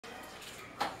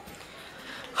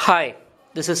Hi,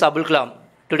 this is Abul Kalam.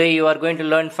 Today you are going to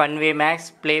learn Funway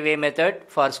Max Playway method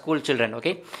for school children.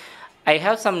 Okay, I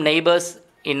have some neighbors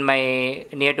in my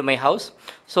near to my house.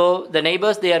 So the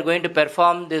neighbors they are going to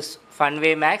perform this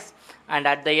Funway Max, and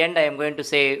at the end I am going to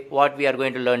say what we are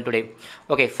going to learn today.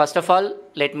 Okay, first of all,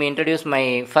 let me introduce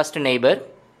my first neighbor.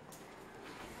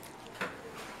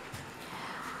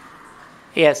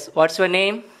 Yes, what's your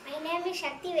name? My name is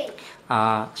Shaktivel.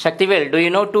 Shaktivel, do you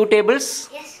know two tables?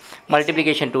 Yes.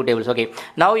 Multiplication two tables. Okay.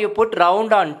 Now you put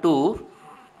round on 2.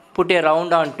 Put a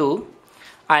round on 2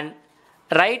 and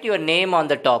write your name on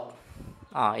the top.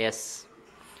 Yes.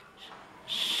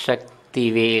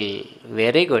 Shaktivel.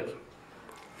 Very good.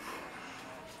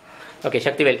 Okay,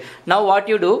 Shaktivel. Now what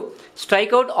you do?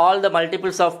 Strike out all the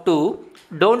multiples of 2.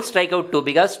 Don't strike out 2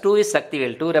 because 2 is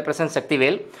Shaktivel. 2 represents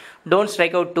Shaktivel. Don't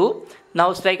strike out 2.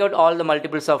 Now strike out all the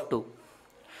multiples of 2.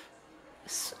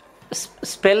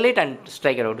 Spell it and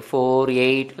strike it out. 4,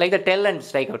 8, like the tell and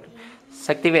strike out.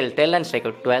 Shaktivel, tell and strike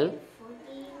out. 12.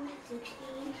 14,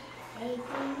 16, 18,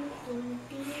 20,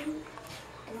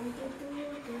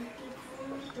 22,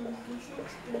 24,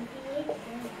 26, 28,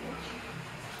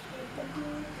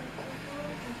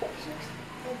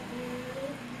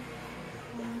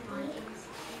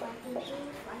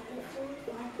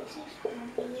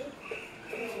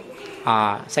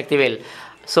 Shaktivel.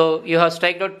 So you have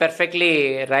striked out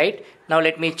perfectly right. Now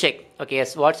let me check. Okay,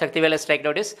 yes, what Shaktivel has striked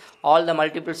out is all the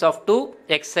multiples of 2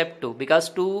 except 2 because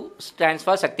 2 stands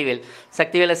for Shaktivel.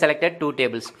 Shaktivel has selected 2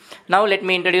 tables. Now let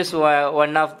me introduce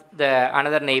one of the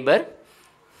another neighbor.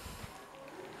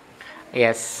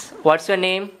 Yes, what's your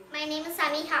name? My name is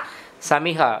Samiha.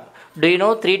 Samiha. Do you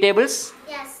know 3 tables?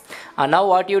 Yes. Now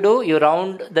what you do? You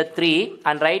round the 3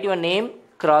 and write your name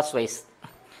crosswise,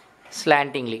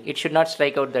 slantingly. It should not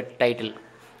strike out the title.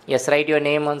 Yes, write your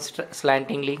name on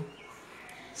slantingly.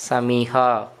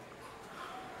 Samiha.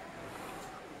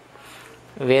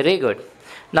 Very good.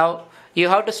 Now you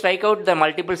have to strike out the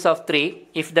multiples of 3.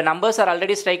 If the numbers are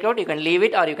already strike out, you can leave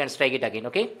it or you can strike it again.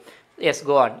 Okay. Yes,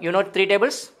 go on. You know 3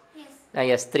 tables? Yes.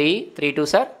 Yes, 3. 3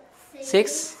 2s are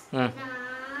 6. 9,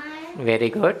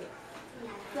 Very good.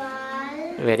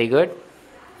 12, Very good.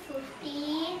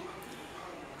 15,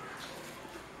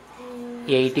 18.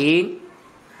 18,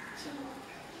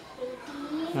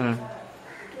 Hmm.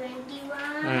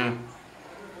 21,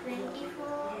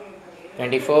 24,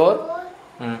 24.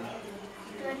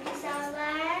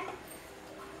 27,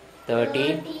 30.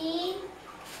 30,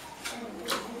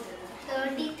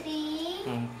 33,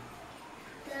 Hmm.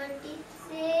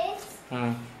 36,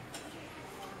 Hmm.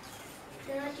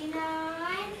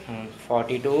 39,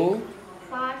 42.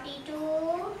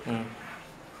 42, Hmm.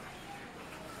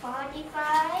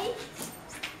 45,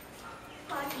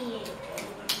 48.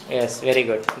 Yes, very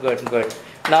good. Good.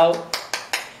 Now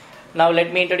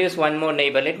let me introduce one more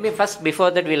neighbor. Let me first,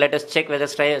 before that, let us check whether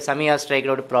Sami has striked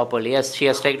out properly. Yes, she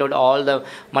has striked out all the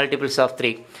multiples of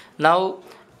 3. Now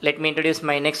let me introduce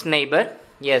my next neighbor.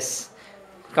 Yes,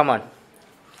 come on.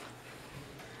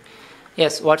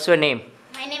 Yes, what's your name?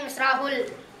 My name is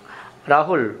Rahul.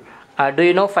 Rahul. Do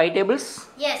you know 5 tables?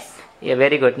 Yes. Yeah,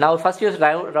 very good. Now first you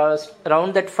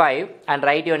round that 5 and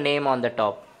write your name on the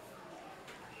top.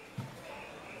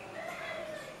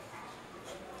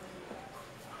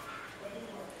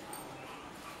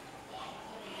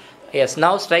 Yes,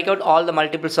 now strike out all the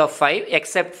multiples of 5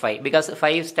 except 5 because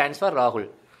 5 stands for Rahul.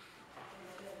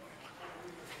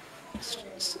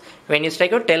 When you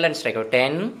strike out, tell and strike out.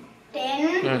 10,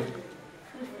 10,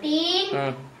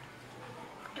 15,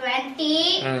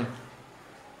 20,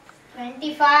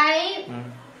 25,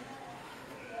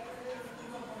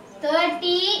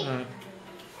 30,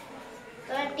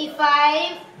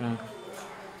 35,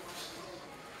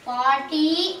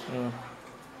 40,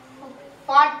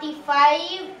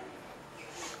 45,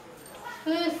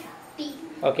 50.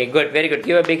 Okay, good, very good.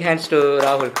 Give a big hands to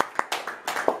Rahul.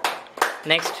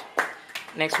 Next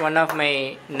one of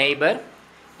my neighbor.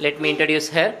 Let me introduce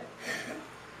her.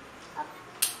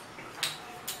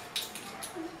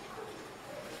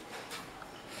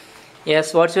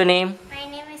 Yes, what's your name? My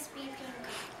name is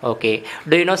Priyanka. Okay.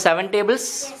 Do you know 7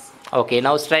 tables? Yes. Okay,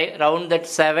 now round that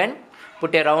 7.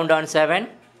 Put a round on 7.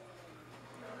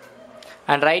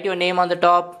 And write your name on the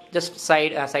top, just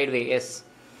sideways. Yes.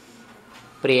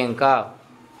 Priyanka.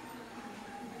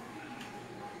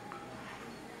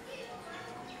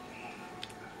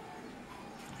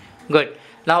 Good.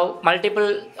 Now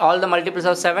all the multiples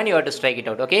of 7 you have to strike it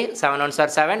out. Okay. 7 ones are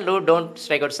 7. Don't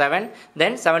strike out 7.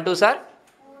 Then 7 twos are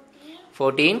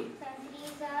 14. 7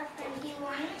 threes are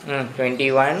 21.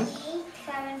 21.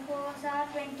 7 fours are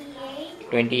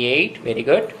 28. 28. Very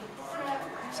good.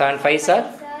 7 fives are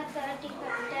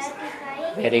 35.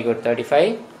 Very good.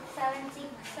 35. 7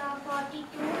 6 are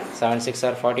 42. 7 6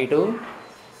 are 42.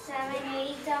 7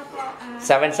 8 are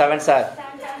 7 sevens are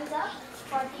 7 7 are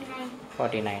 49.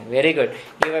 49. Very good.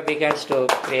 Give a big hands to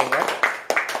Priyanka.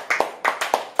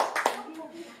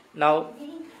 Now,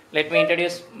 let me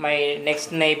introduce my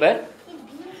next neighbor.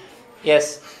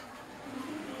 Yes.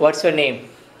 What's your name?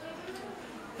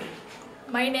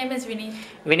 My name is Vinith.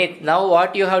 Vinith, now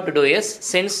what you have to do is,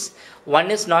 since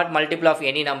 1 is not multiple of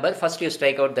any number, first you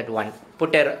strike out that 1.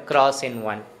 Put a cross in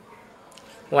 1.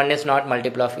 1 is not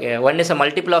multiple of, 1 is a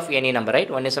multiple of any number,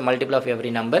 right? 1 is a multiple of every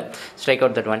number. Strike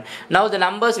out that 1. Now the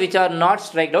numbers which are not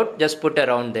striked out, just put a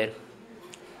round there.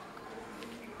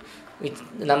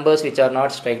 The numbers which are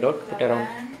not striked out, put a round.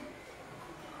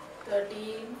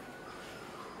 13,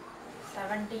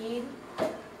 17,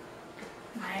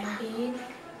 19,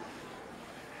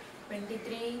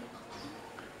 23,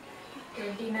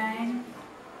 29,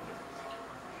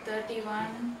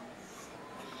 31,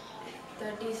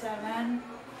 37,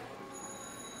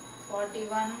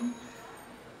 41,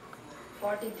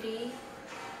 43,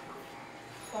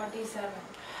 47.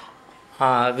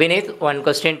 Vinith, one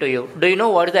question to you. Do you know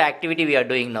what is the activity we are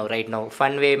doing now, right now?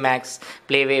 Funway Max,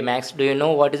 Playway Max. Do you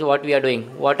know what we are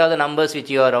doing? What are the numbers which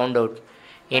you are round out?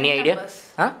 Any Prime idea?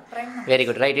 numbers. Huh? Prime numbers. Very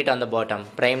good. Write it on the bottom.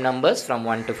 Prime numbers from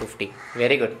 1 to 50.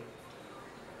 Very good.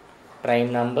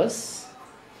 Prime numbers.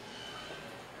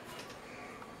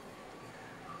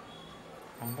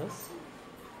 Numbers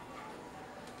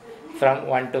from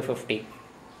 1 to 50.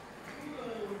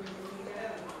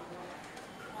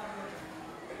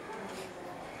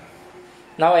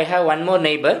 Now I have one more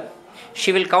neighbor.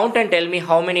 She will count and tell me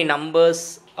how many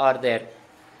numbers are there.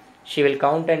 She will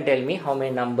count and tell me how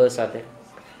many numbers are there.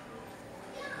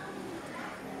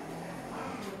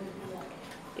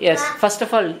 Yes, first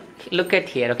of all, look at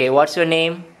here. Okay, what's your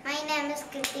name? My name is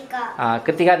Kritika.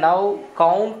 Kritika, now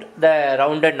count the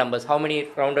rounded numbers. How many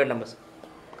rounded numbers?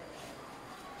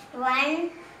 1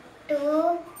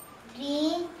 2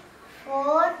 3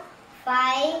 4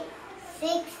 5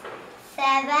 6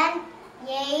 7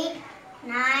 8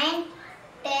 9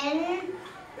 10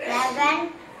 11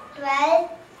 12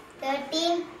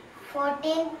 13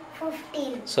 14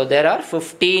 15. So there are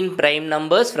 15 prime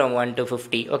numbers from 1 to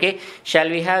 50. Okay, shall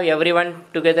we have everyone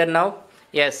together now?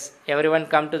 Yes, everyone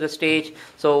come to the stage.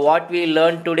 So what we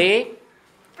learned today?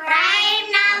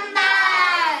 Prime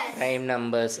numbers. Prime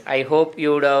numbers. I hope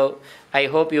you would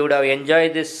have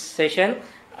enjoyed this session,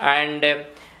 and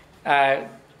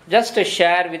just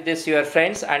share with this your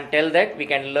friends and tell that we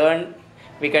can learn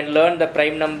the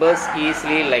prime numbers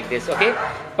easily like this.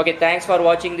 Okay, thanks for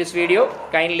watching this video.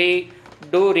 Kindly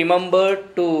do remember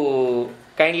to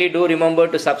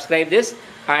subscribe this,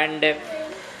 and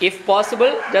if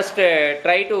possible just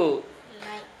try to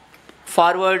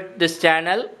forward this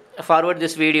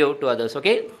video to others.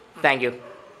 Okay, thank you.